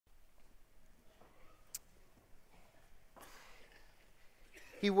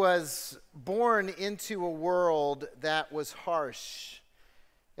He was born into a world that was harsh.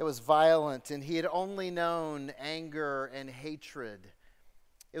 It was violent, and he had only known anger and hatred.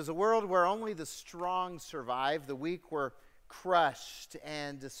 It was a world where only the strong survived, the weak were crushed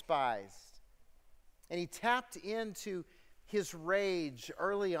and despised. And he tapped into his rage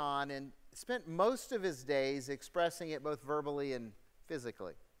early on and spent most of his days expressing it both verbally and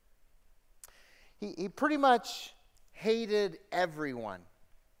physically. He pretty much hated everyone.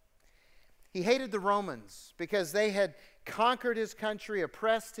 He hated the Romans because they had conquered his country,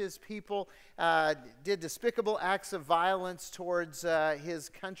 oppressed his people, did despicable acts of violence towards his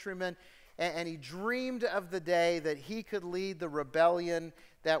countrymen, and he dreamed of the day that he could lead the rebellion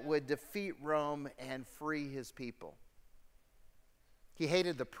that would defeat Rome and free his people. He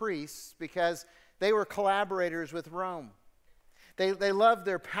hated the priests because they were collaborators with Rome. They loved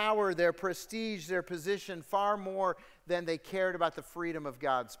their power, their prestige, their position far more than they cared about the freedom of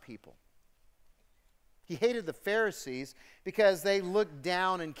God's people. He hated the Pharisees because they looked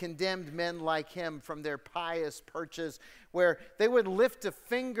down and condemned men like him from their pious perches, where they would lift a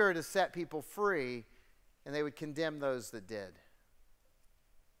finger to set people free, and they would condemn those that did.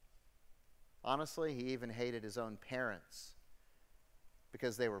 Honestly, he even hated his own parents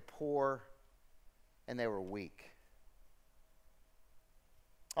because they were poor and they were weak.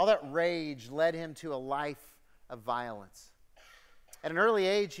 All that rage led him to a life of violence. At an early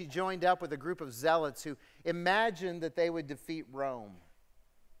age, he joined up with a group of zealots who imagined that they would defeat Rome.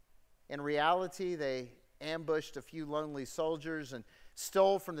 In reality, they ambushed a few lonely soldiers and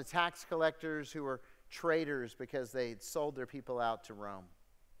stole from the tax collectors who were traitors because they'd sold their people out to Rome.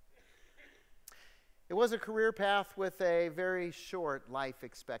 It was a career path with a very short life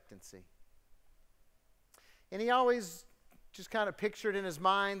expectancy. And he always just kind of pictured in his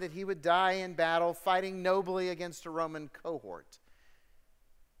mind that he would die in battle fighting nobly against a Roman cohort.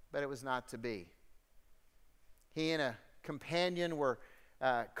 But it was not to be. He and a companion were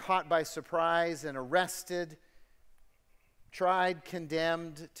caught by surprise and arrested, tried,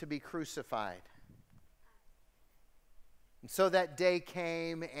 condemned to be crucified. And so that day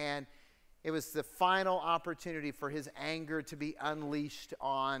came, and it was the final opportunity for his anger to be unleashed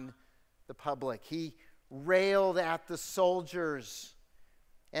on the public. He railed at the soldiers,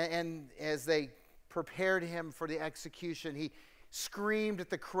 and as they prepared him for the execution, he screamed at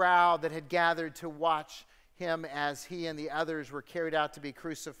the crowd that had gathered to watch him as he and the others were carried out to be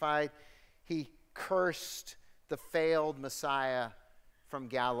crucified. He cursed the failed Messiah from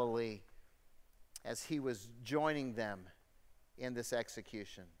Galilee as he was joining them in this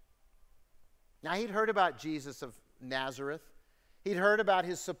execution. Now, he'd heard about Jesus of Nazareth. He'd heard about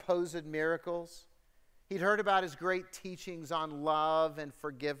his supposed miracles. He'd heard about his great teachings on love and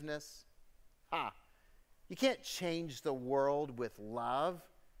forgiveness. You can't change the world with love.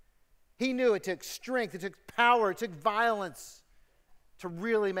 He knew it took strength, it took power, it took violence to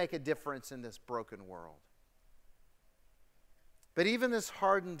really make a difference in this broken world. But even this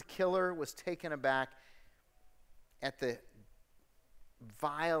hardened killer was taken aback at the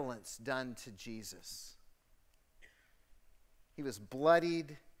violence done to Jesus. He was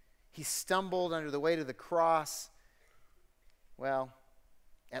bloodied. He stumbled under the weight of the cross. Well,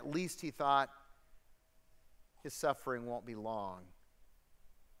 at least he thought, his suffering won't be long.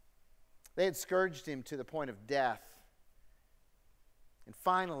 They had scourged him to the point of death. And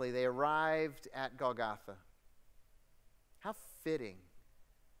finally, they arrived at Golgotha. How fitting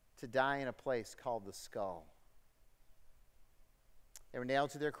to die in a place called the Skull. They were nailed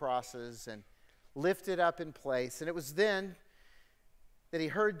to their crosses and lifted up in place. And it was then that he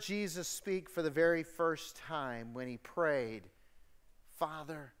heard Jesus speak for the very first time when he prayed,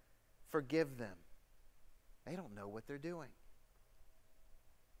 "Father, forgive them. They don't know what they're doing."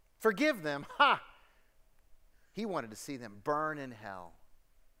 Forgive them. He wanted to see them burn in hell.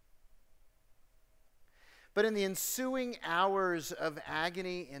 But in the ensuing hours of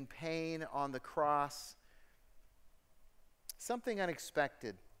agony and pain on the cross, something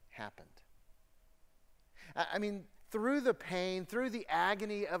unexpected happened. I mean, through the pain, through the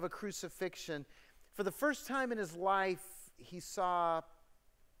agony of a crucifixion, for the first time in his life, he saw,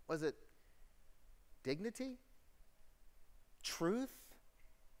 was it dignity? Truth?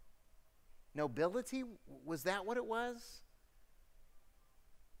 Nobility? Was that what it was?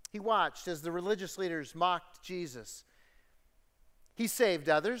 He watched as the religious leaders mocked Jesus. He saved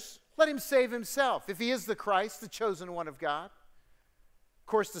others. Let him save himself. If he is the Christ, the chosen one of God. Of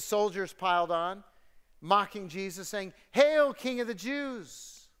course, the soldiers piled on, mocking Jesus, saying, "Hail, King of the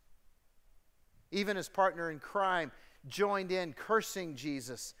Jews!" Even his partner in crime joined in, cursing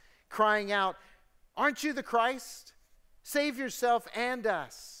Jesus, crying out, "Aren't you the Christ? Save yourself and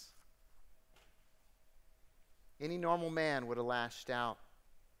us. Any normal man would have lashed out.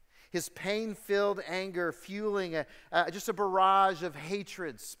 His pain-filled anger fueling just a barrage of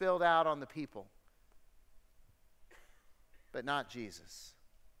hatred spilled out on the people. But not Jesus.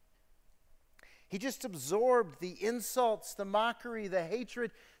 He just absorbed the insults, the mockery, the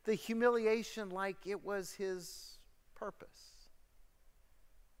hatred, the humiliation like it was his purpose.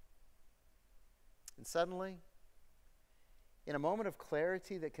 And suddenly, in a moment of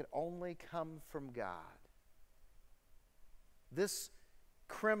clarity that could only come from God, this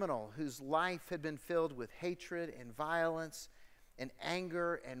criminal whose life had been filled with hatred and violence and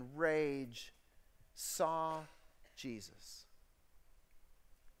anger and rage saw Jesus.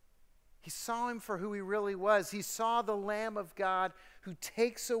 He saw him for who he really was. He saw the Lamb of God who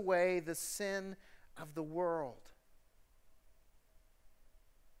takes away the sin of the world.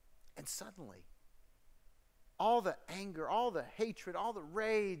 And suddenly, all the anger, all the hatred, all the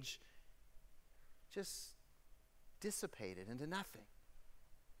rage just dissipated into nothing.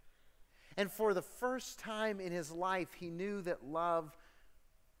 And for the first time in his life, he knew that love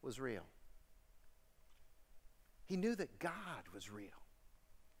was real. He knew that God was real.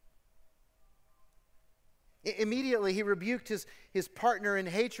 Immediately, he rebuked his partner in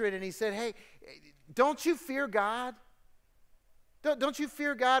hatred and he said, hey, don't you fear God? Don't you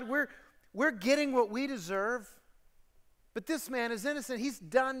fear God? We're getting what we deserve. But this man is innocent. He's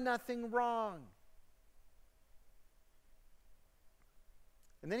done nothing wrong.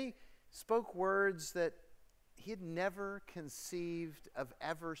 And then he spoke words that he had never conceived of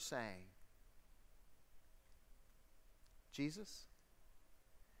ever saying. Jesus,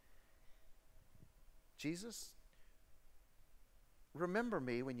 remember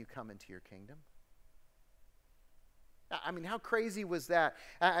me when you come into your kingdom. I mean, how crazy was that?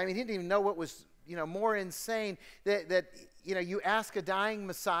 I mean, he didn't even know what was, more insane that you ask a dying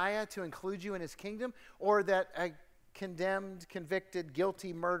Messiah to include you in his kingdom, or that a condemned, convicted,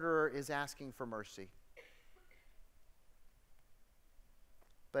 guilty murderer is asking for mercy.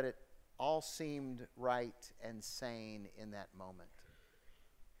 But it all seemed right and sane in that moment.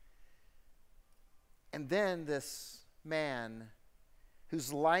 And then this man,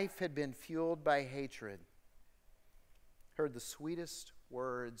 whose life had been fueled by hatred, heard the sweetest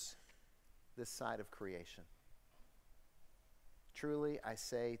words this side of creation. Truly, I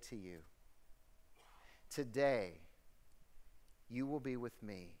say to you, today you will be with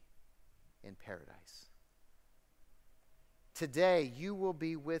me in paradise. Today you will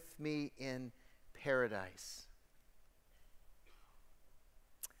be with me in paradise.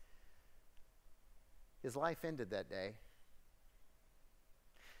 His life ended that day.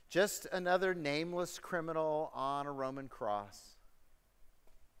 Just another nameless criminal on a Roman cross.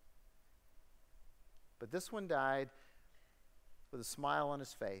 But this one died with a smile on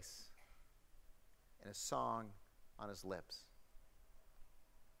his face and a song on his lips.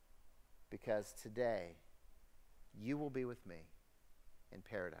 Because today, you will be with me in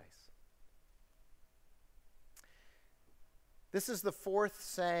paradise. This is the fourth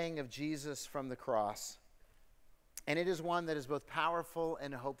saying of Jesus from the cross. And it is one that is both powerful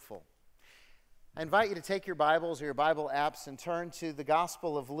and hopeful. I invite you to take your Bibles or your Bible apps and turn to the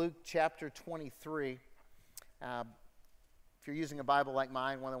Gospel of Luke chapter 23. If you're using a Bible like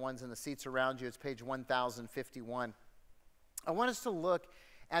mine, one of the ones in the seats around you, it's page 1051. I want us to look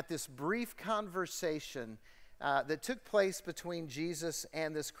at this brief conversation that took place between Jesus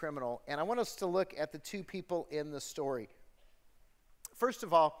and this criminal. And I want us to look at the two people in the story. First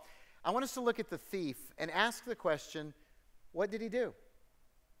of all, I want us to look at the thief and ask the question, what did he do?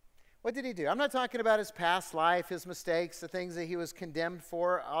 What did he do? I'm not talking about his past life, his mistakes, the things that he was condemned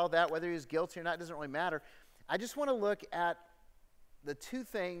for, all that, whether he was guilty or not, doesn't really matter. I just want to look at the two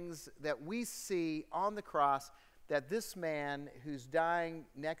things that we see on the cross that this man who's dying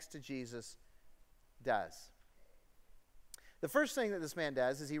next to Jesus does. The first thing that this man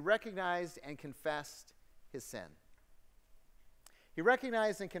does is he recognized and confessed his sin. He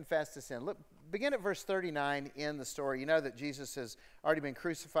recognized and confessed his sin. Look, begin at verse 39 in the story. You know that Jesus has already been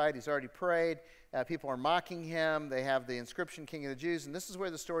crucified. He's already prayed. People are mocking him. They have the inscription, King of the Jews. And this is where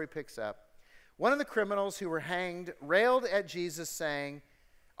the story picks up. One of the criminals who were hanged railed at Jesus, saying,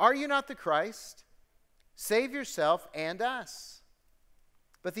 "Are you not the Christ? Save yourself and us."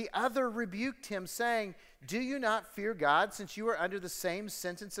 But the other rebuked him, saying, "Do you not fear God, since you are under the same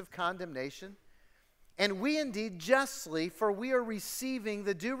sentence of condemnation? And we indeed justly, for we are receiving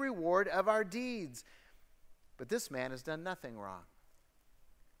the due reward of our deeds. But this man has done nothing wrong."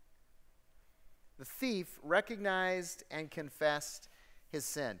 The thief recognized and confessed his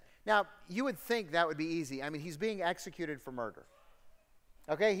sin. Now, you would think that would be easy. I mean, he's being executed for murder.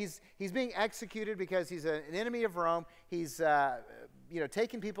 Okay, he's being executed because he's an enemy of Rome. He's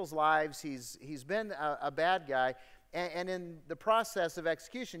taking people's lives. He's been a bad guy. And in the process of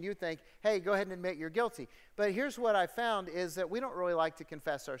execution, you think, hey, go ahead and admit you're guilty. But here's what I found is that we don't really like to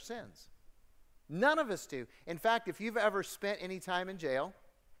confess our sins. None of us do. In fact, if you've ever spent any time in jail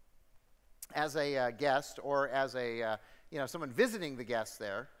as a guest or as a someone visiting the guests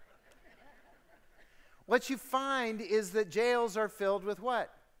there, what you find is that jails are filled with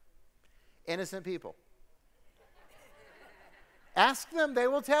what? Innocent people. Ask them, they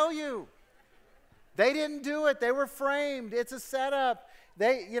will tell you. They didn't do it. They were framed. It's a setup.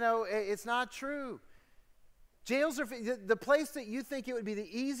 It's not true. Jails are the place that you think it would be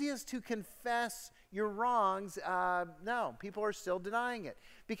the easiest to confess your wrongs. No, people are still denying it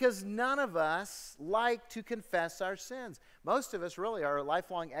because none of us like to confess our sins. Most of us really are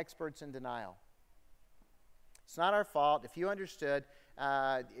lifelong experts in denial. It's not our fault. If you understood,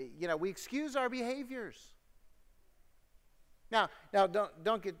 we excuse our behaviors. Now,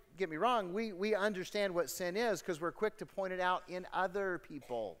 don't get me wrong. We understand what sin is because we're quick to point it out in other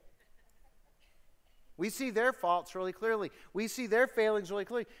people. We see their faults really clearly. We see their failings really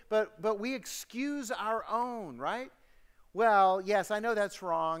clearly. But we excuse our own, right? Well, yes, I know that's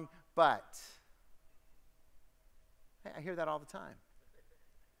wrong, but I hear that all the time.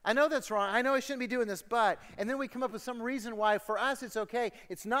 I know that's wrong. I know I shouldn't be doing this, but. And then we come up with some reason why for us it's okay.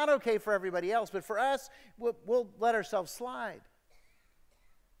 It's not okay for everybody else, but for us, we'll let ourselves slide.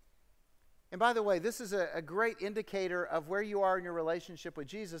 And by the way, this is a great indicator of where you are in your relationship with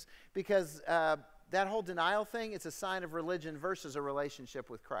Jesus because that whole denial thing, it's a sign of religion versus a relationship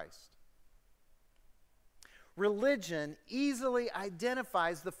with Christ. Religion easily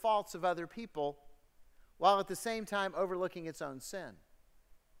identifies the faults of other people while at the same time overlooking its own sin.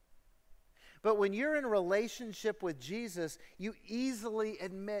 But when you're in a relationship with Jesus, you easily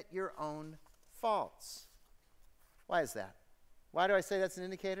admit your own faults. Why is that? Why do I say that's an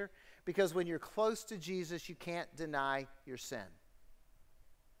indicator? Because when you're close to Jesus, you can't deny your sin.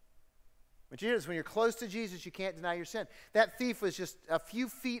 When you're close to Jesus, you can't deny your sin. That thief was just a few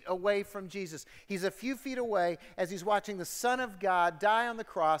feet away from Jesus. He's a few feet away as he's watching the Son of God die on the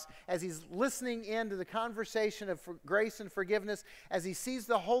cross, as he's listening in to the conversation of grace and forgiveness, as he sees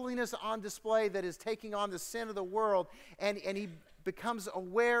the holiness on display that is taking on the sin of the world, and he becomes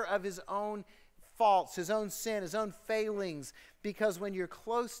aware of his own faults, his own sin, his own failings, because when you're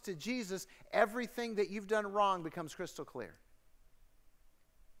close to Jesus, everything that you've done wrong becomes crystal clear.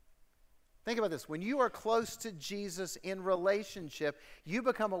 Think about this. When you are close to Jesus in relationship, you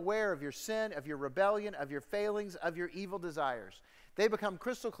become aware of your sin, of your rebellion, of your failings, of your evil desires. They become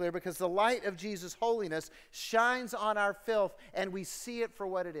crystal clear because the light of Jesus' holiness shines on our filth and we see it for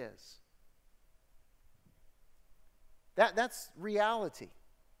what it is. That's reality.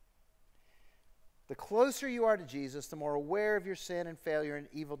 The closer you are to Jesus, the more aware of your sin and failure and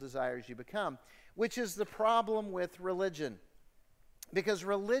evil desires you become, which is the problem with religion. Because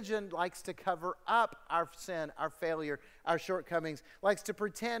religion likes to cover up our sin, our failure, our shortcomings, likes to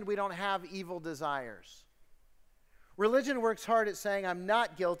pretend we don't have evil desires. Religion works hard at saying I'm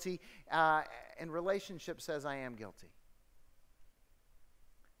not guilty, and relationship says I am guilty.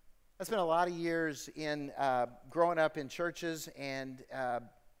 I spent a lot of years in growing up in churches, and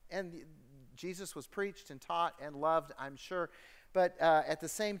Jesus was preached and taught and loved, I'm sure. But at the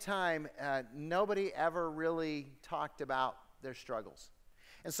same time, nobody ever really talked about their struggles.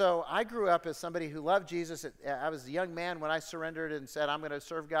 And so I grew up as somebody who loved Jesus. I was a young man when I surrendered and said, I'm going to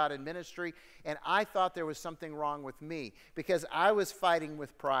serve God in ministry. And I thought there was something wrong with me because I was fighting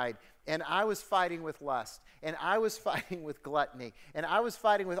with pride, and I was fighting with lust, and I was fighting with gluttony, and I was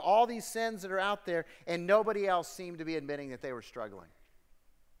fighting with all these sins that are out there, and nobody else seemed to be admitting that they were struggling.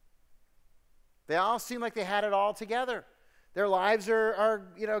 They all seemed like they had it all together. Their lives are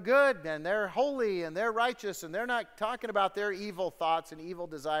good, and they're holy, and they're righteous, and they're not talking about their evil thoughts and evil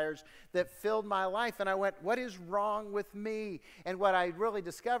desires that filled my life. And I went, what is wrong with me? And what I really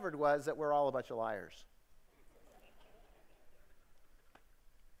discovered was that we're all a bunch of liars.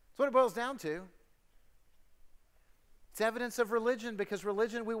 That's what it boils down to. It's evidence of religion, because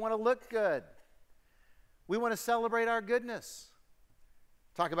religion, we want to look good. We want to celebrate our goodness.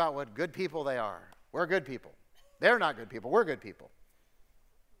 Talk about what good people they are. We're good people. They're not good people. We're good people.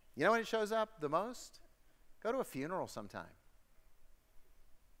 You know when it shows up the most? Go to a funeral sometime.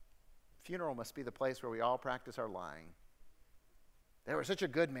 Funeral must be the place where we all practice our lying. They were such a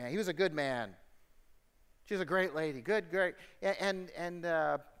good man. He was a good man. She was a great lady. Good, great. And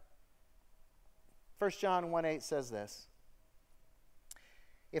 1 John 1:8 says this.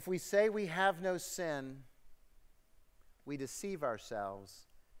 If we say we have no sin, we deceive ourselves,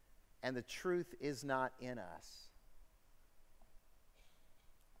 and the truth is not in us.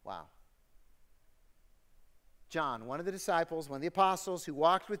 Wow. John, one of the disciples, one of the apostles who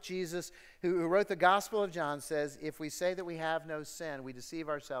walked with Jesus, who wrote the Gospel of John, says, if we say that we have no sin, we deceive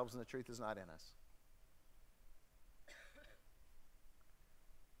ourselves and the truth is not in us.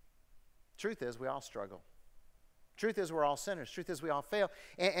 Truth is, we all struggle. Truth is, we're all sinners. Truth is, we all fail.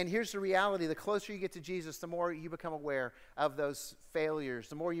 And here's the reality. The closer you get to Jesus, the more you become aware of those failures.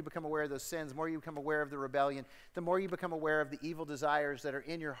 The more you become aware of those sins. The more you become aware of the rebellion. The more you become aware of the evil desires that are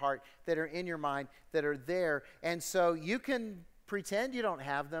in your heart, that are in your mind, that are there. And so you can pretend you don't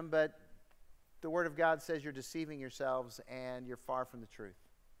have them, but the Word of God says you're deceiving yourselves and you're far from the truth.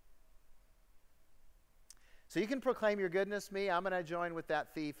 So you can proclaim your goodness. I'm going to join with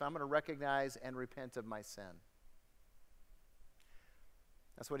that thief. I'm going to recognize and repent of my sin.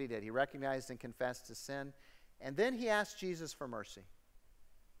 That's what he did. He recognized and confessed his sin. And then he asked Jesus for mercy.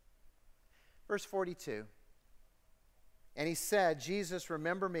 Verse 42. And he said, Jesus,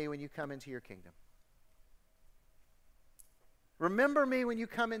 remember me when you come into your kingdom. Remember me when you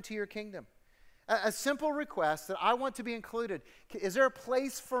come into your kingdom. A simple request that I want to be included. Is there a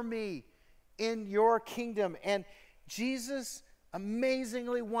place for me in your kingdom? And Jesus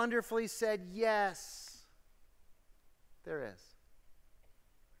amazingly, wonderfully said, yes, there is.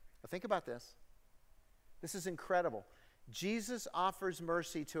 Now think about this. This is incredible. Jesus offers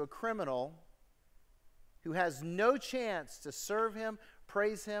mercy to a criminal who has no chance to serve him,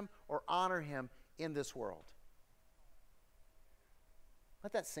 praise him, or honor him in this world.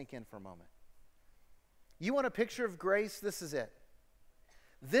 Let that sink in for a moment. You want a picture of grace? This is it.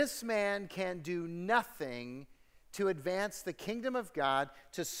 This man can do nothing to advance the kingdom of God,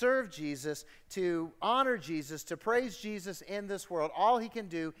 to serve Jesus, to honor Jesus, to praise Jesus in this world. All he can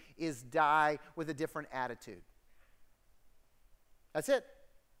do is die with a different attitude. That's it.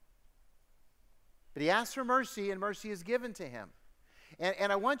 But he asks for mercy, and mercy is given to him. And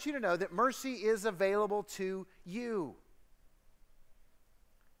I want you to know that mercy is available to you.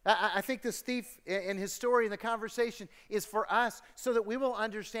 I think this thief in his story, in the conversation, is for us so that we will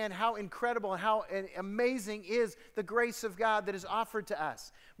understand how incredible and how amazing is the grace of God that is offered to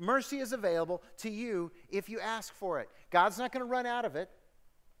us. Mercy is available to you if you ask for it. God's not going to run out of it.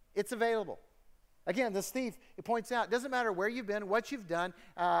 It's available. Again, this thief, it points out, it doesn't matter where you've been, what you've done,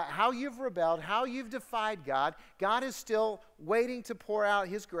 how you've rebelled, how you've defied God. God is still waiting to pour out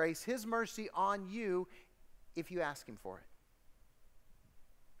his grace, his mercy on you if you ask him for it.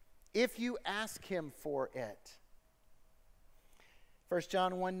 If you ask him for it. 1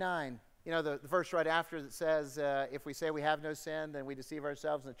 John 1:9. You know, the verse right after that says, if we say we have no sin, then we deceive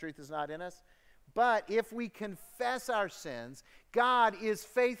ourselves and the truth is not in us. But if we confess our sins, God is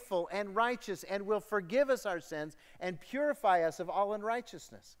faithful and righteous and will forgive us our sins and purify us of all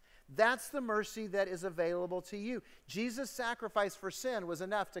unrighteousness. That's the mercy that is available to you. Jesus' sacrifice for sin was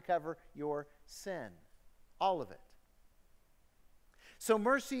enough to cover your sin. All of it. So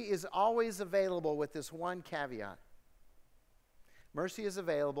mercy is always available with this one caveat. Mercy is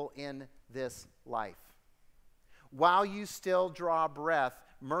available in this life. While you still draw breath,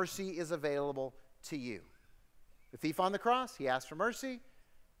 mercy is available to you. The thief on the cross, he asked for mercy,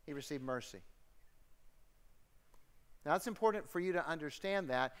 he received mercy. Now it's important for you to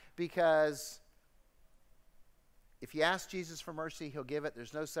understand that, because if you ask Jesus for mercy, he'll give it.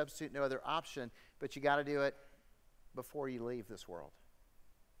 There's no substitute, no other option, but you got to do it before you leave this world.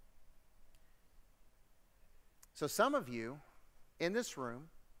 So some of you in this room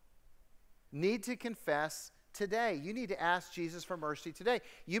need to confess today. You need to ask Jesus for mercy today.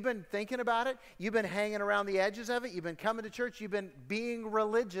 You've been thinking about it. You've been hanging around the edges of it. You've been coming to church. You've been being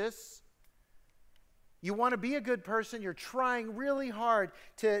religious. You want to be a good person. You're trying really hard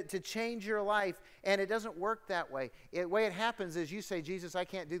to change your life, and it doesn't work that way. The way it happens is you say, Jesus, I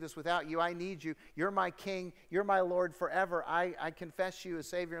can't do this without you. I need you. You're my King. You're my Lord forever. I confess you as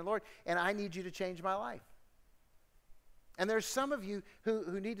Savior and Lord, and I need you to change my life. And there's some of you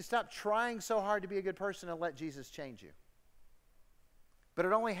who need to stop trying so hard to be a good person and let Jesus change you. But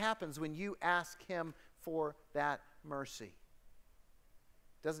it only happens when you ask him for that mercy.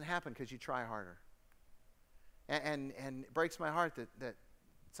 It doesn't happen because you try harder. And it breaks my heart that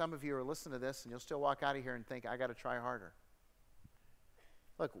some of you are listening to this and you'll still walk out of here and think, I got to try harder.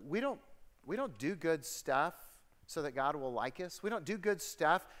 Look, we don't do good stuff so that God will like us. We don't do good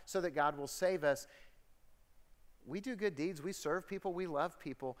stuff so that God will save us. We do good deeds. We serve people. We love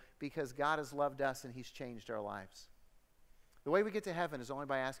people because God has loved us and he's changed our lives. The way we get to heaven is only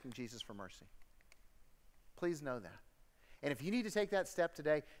by asking Jesus for mercy. Please know that. And if you need to take that step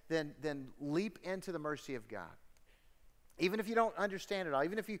today, then leap into the mercy of God. Even if you don't understand it all,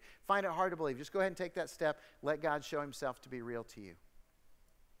 even if you find it hard to believe, just go ahead and take that step. Let God show himself to be real to you.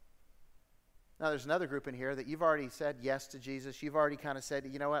 Now, there's another group in here that you've already said yes to Jesus. You've already kind of said,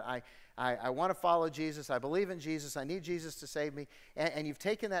 you know what, I want to follow Jesus. I believe in Jesus. I need Jesus to save me. And you've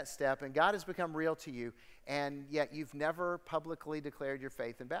taken that step, and God has become real to you, and yet you've never publicly declared your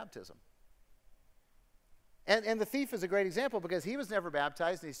faith in baptism. And the thief is a great example because he was never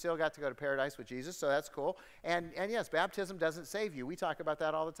baptized and he still got to go to paradise with Jesus, so that's cool. And yes, baptism doesn't save you. We talk about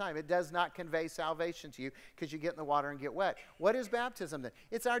that all the time. It does not convey salvation to you because you get in the water and get wet. What is baptism then?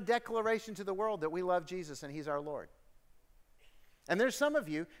 It's our declaration to the world that we love Jesus and he's our Lord. And there's some of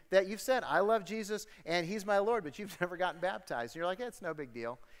you that you've said, I love Jesus and he's my Lord, but you've never gotten baptized. And you're like, yeah, it's no big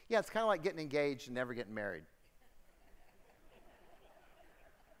deal. Yeah, it's kind of like getting engaged and never getting married.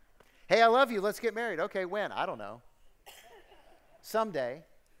 Hey, I love you. Let's get married. Okay, when? I don't know. Someday.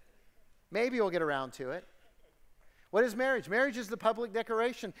 Maybe we'll get around to it. What is marriage? Marriage is the public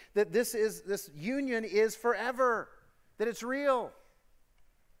declaration that this union is forever, that it's real.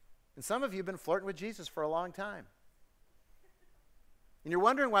 And some of you have been flirting with Jesus for a long time. And you're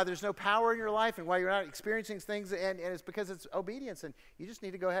wondering why there's no power in your life and why you're not experiencing things, and it's because it's obedience. And you just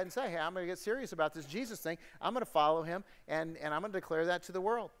need to go ahead and say, hey, I'm going to get serious about this Jesus thing. I'm going to follow him, and I'm going to declare that to the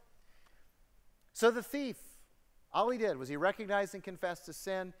world. So the thief, all he did was he recognized and confessed his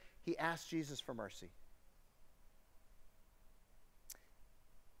sin. He asked Jesus for mercy.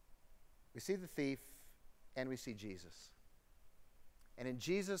 We see the thief and we see Jesus. And in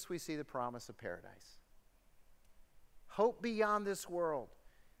Jesus we see the promise of paradise. Hope beyond this world.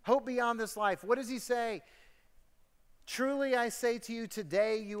 Hope beyond this life. What does he say? Truly I say to you,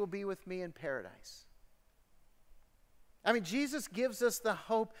 today you will be with me in paradise. I mean, Jesus gives us the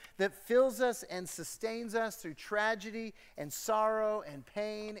hope that fills us and sustains us through tragedy and sorrow and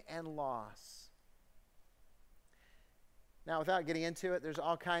pain and loss. Now, without getting into it, there's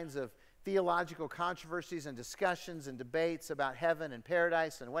all kinds of theological controversies and discussions and debates about heaven and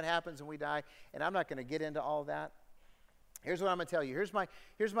paradise and what happens when we die, and I'm not going to get into all that. Here's what I'm going to tell you.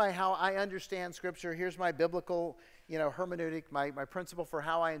 Here's my how I understand Scripture. Here's my biblical, hermeneutic, my principle for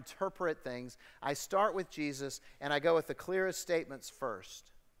how I interpret things. I start with Jesus, and I go with the clearest statements first.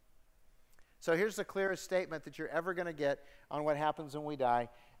 So here's the clearest statement that you're ever going to get on what happens when we die.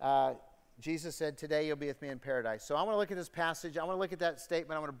 Jesus said, today you'll be with me in paradise. So I want to look at this passage. I want to look at that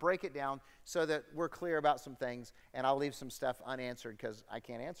statement. I want to break it down so that we're clear about some things, and I'll leave some stuff unanswered because I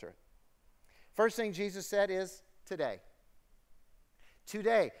can't answer it. First thing Jesus said is today.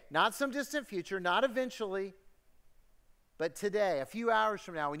 Today, not some distant future, not eventually, but today, a few hours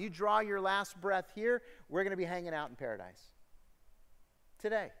from now, when you draw your last breath here, we're going to be hanging out in paradise.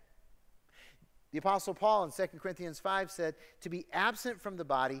 Today. The Apostle Paul in 2 Corinthians 5 said, to be absent from the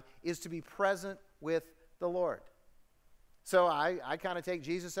body is to be present with the Lord. So I kind of take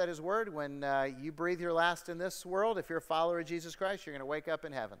Jesus at his word. When you breathe your last in this world, if you're a follower of Jesus Christ, you're going to wake up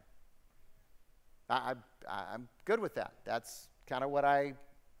in heaven. I'm good with that. That's kind of what I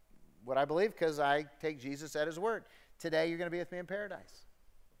believe because I take Jesus at his word. Today you're going to be with me in paradise.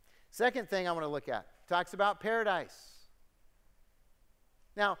 Second thing I want to look at talks about paradise.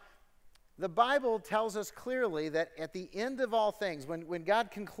 Now, the Bible tells us clearly that at the end of all things, when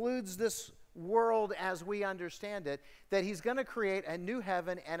God concludes this world as we understand it, that he's going to create a new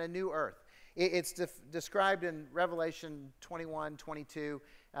heaven and a new earth. It's described in Revelation 21, 22,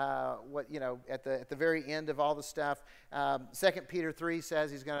 at the very end of all the stuff. 2 Peter 3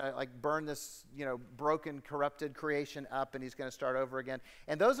 says he's going to burn this, broken, corrupted creation up, and he's going to start over again.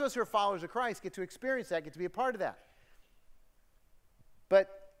 And those of us who are followers of Christ get to experience that, get to be a part of that. But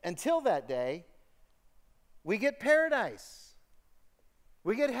until that day, we get paradise.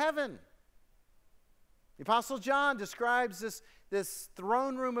 We get heaven. The Apostle John describes this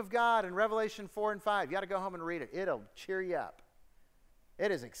throne room of God in Revelation 4 and 5. You got to go home and read it. It'll cheer you up.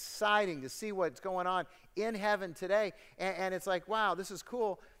 It is exciting to see what's going on in heaven today. And it's like, wow, this is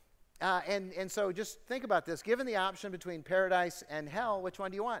cool. And so just think about this. Given the option between paradise and hell, which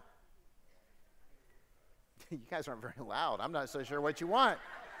one do you want? You guys aren't very loud. I'm not so sure what you want.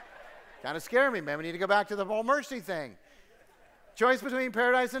 Kind of scare me, man. We need to go back to the whole mercy thing. Choice between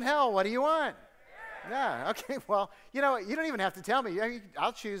paradise and hell. What do you want? Yeah, okay, well, you don't even have to tell me.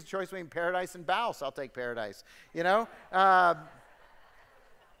 I'll choose the choice between paradise and Baus. I'll take paradise,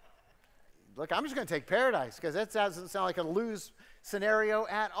 Look, I'm just going to take paradise because that doesn't sound like a lose scenario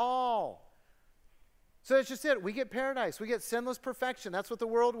at all. So that's just it. We get paradise. We get sinless perfection. That's what the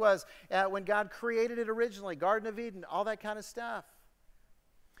world was when God created it originally. Garden of Eden, all that kind of stuff.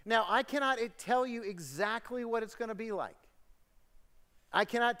 Now, I cannot tell you exactly what it's going to be like. I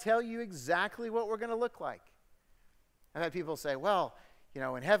cannot tell you exactly what we're going to look like. I've had people say, well,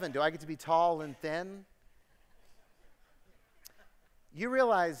 in heaven, do I get to be tall and thin? You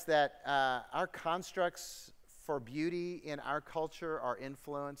realize that our constructs for beauty in our culture are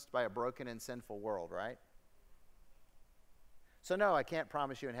influenced by a broken and sinful world, right? So no, I can't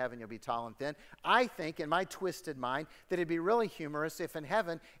promise you in heaven you'll be tall and thin. I think, in my twisted mind, that it'd be really humorous if in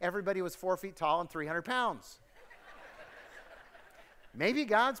heaven everybody was 4 feet tall and 300 pounds. Maybe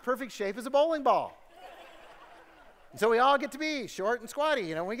God's perfect shape is a bowling ball. And so we all get to be short and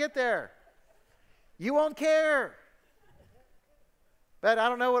squatty, when we get there. You won't care. But I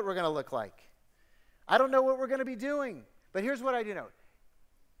don't know what we're going to look like. I don't know what we're going to be doing. But here's what I do know.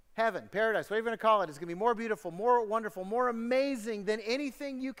 Heaven, paradise, whatever you're going to call it, is going to be more beautiful, more wonderful, more amazing than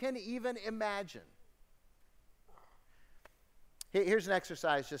anything you can even imagine. Here's an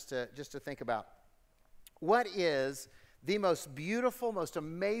exercise just to think about. What is the most beautiful, most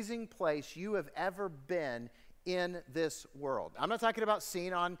amazing place you have ever been in this world? I'm not talking about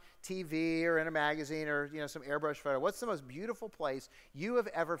seen on TV or in a magazine or some airbrush photo. What's the most beautiful place you have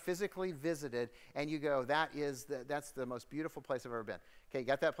ever physically visited and you go, that's the most beautiful place I've ever been? Okay, you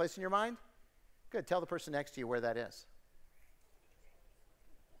got that place in your mind? Good. Tell the person next to you where that is.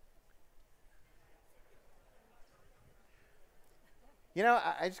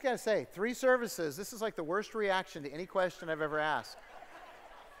 I just got to say, 3 services, this is like the worst reaction to any question I've ever asked.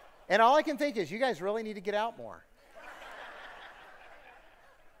 And all I can think is, you guys really need to get out more.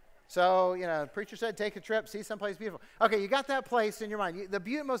 So, the preacher said, take a trip, see someplace beautiful. Okay, you got that place in your mind.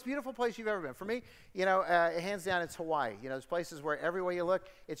 The most beautiful place you've ever been. For me, hands down, it's Hawaii. There's places where every way you look,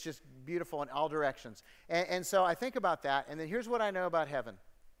 it's just beautiful in all directions. And so I think about that, and then here's what I know about heaven.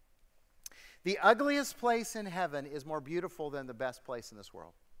 The ugliest place in heaven is more beautiful than the best place in this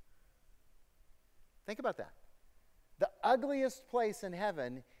world. Think about that. The ugliest place in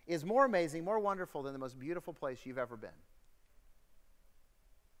heaven is more amazing, more wonderful than the most beautiful place you've ever been.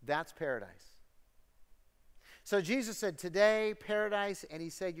 That's paradise. So Jesus said, today, paradise, and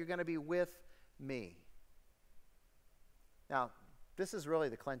he said, you're going to be with me. Now, this is really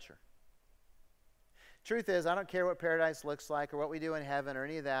the clincher. Truth is, I don't care what paradise looks like or what we do in heaven or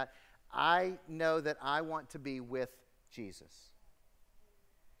any of that. I know that I want to be with Jesus.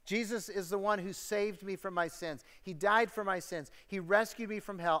 Jesus is the one who saved me from my sins. He died for my sins. He rescued me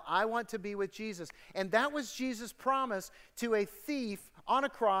from hell. I want to be with Jesus. And that was Jesus' promise to a thief on a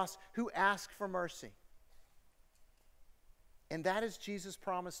cross who asked for mercy. And that is Jesus'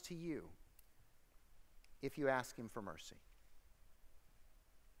 promise to you if you ask him for mercy.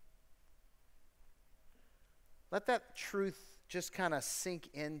 Let that truth just kind of sink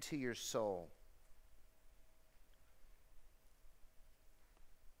into your soul.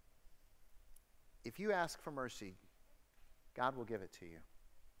 If you ask for mercy, God will give it to you.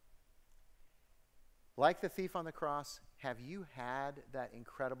 Like the thief on the cross, have you had that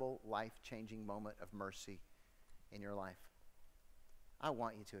incredible life-changing moment of mercy in your life? I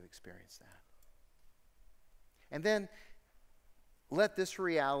want you to have experienced that. And then let this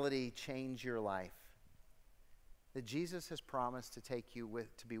reality change your life. That Jesus has promised to take you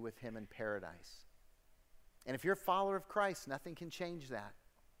to be with him in paradise. And if you're a follower of Christ, nothing can change that.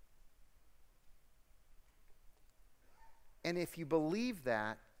 And if you believe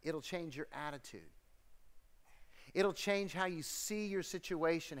that, it'll change your attitude. It'll change how you see your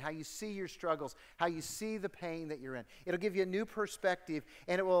situation, how you see your struggles, how you see the pain that you're in. It'll give you a new perspective,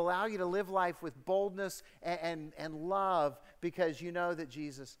 and it will allow you to live life with boldness and love because you know that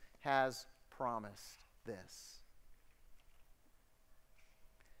Jesus has promised this.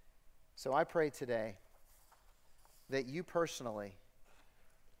 So I pray today that you personally,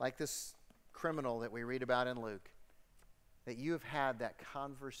 like this criminal that we read about in Luke, that you have had that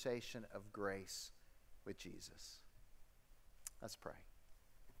conversation of grace with Jesus. Let's pray.